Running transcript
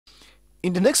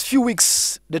In the next few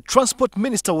weeks, the Transport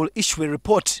Minister will issue a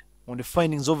report on the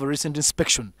findings of a recent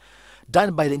inspection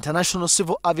done by the International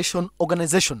Civil Aviation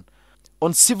Organization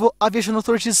on Civil Aviation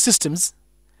Authority's systems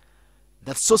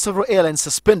that saw several airlines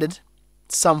suspended,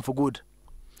 some for good.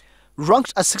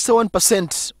 Ranked at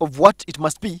 61% of what it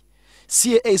must be,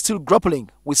 CAA is still grappling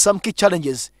with some key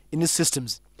challenges in its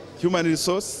systems. Human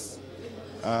resource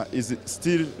is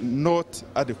still not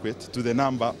adequate to the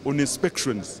number on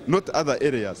inspections, not other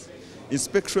areas.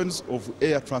 Inspections of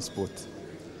air transport,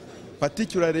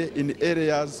 particularly in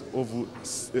areas of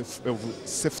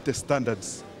safety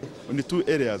standards. Only two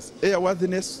areas,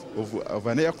 airworthiness of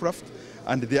an aircraft,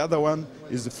 and the other one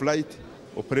is flight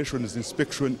operations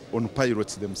inspection on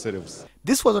pilots themselves.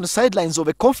 This was on the sidelines of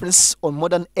a conference on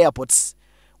modern airports,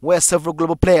 where several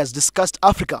global players discussed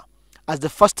Africa as the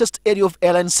fastest area of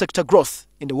airline sector growth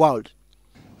in the world.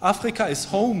 Africa is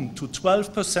home to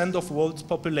 12% of the world's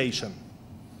population,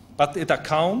 but it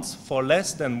accounts for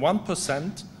less than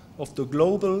 1% of the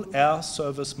global air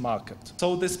service market.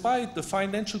 So despite the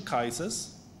financial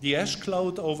crisis, the ash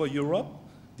cloud over Europe,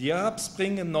 the Arab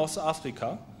Spring in North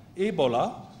Africa,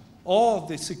 Ebola, or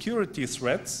the security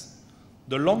threats,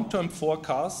 the long-term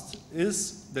forecast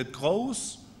is that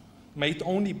growth may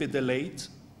only be delayed,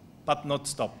 but not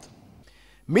stopped.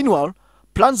 Meanwhile,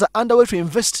 plans are underway to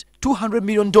invest $200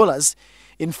 million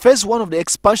in phase one of the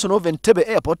expansion of Entebbe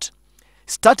Airport,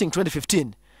 starting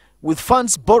 2015, with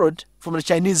funds borrowed from the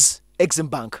Chinese Exim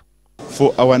Bank.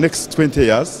 For our next 20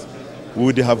 years, we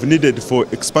would have needed for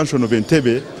expansion of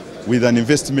Entebbe with an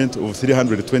investment of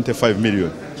 $325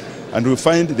 million. And we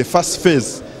find the first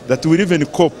phase that will even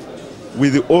cope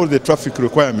with all the traffic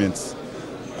requirements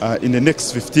in the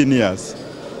next 15 years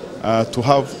to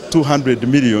have $200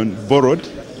 million borrowed.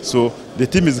 So the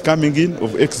team is coming in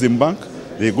of Exim Bank.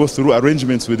 They go through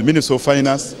arrangements with the Ministry of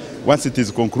Finance. Once it is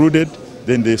concluded,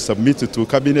 then they submit it to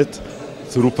Cabinet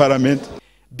through Parliament.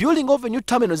 Building of a new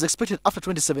terminal is expected after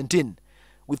 2017,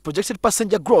 with projected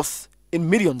passenger growth in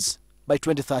millions by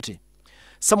 2030.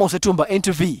 Samuel Setumba,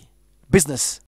 Entebbe, Business.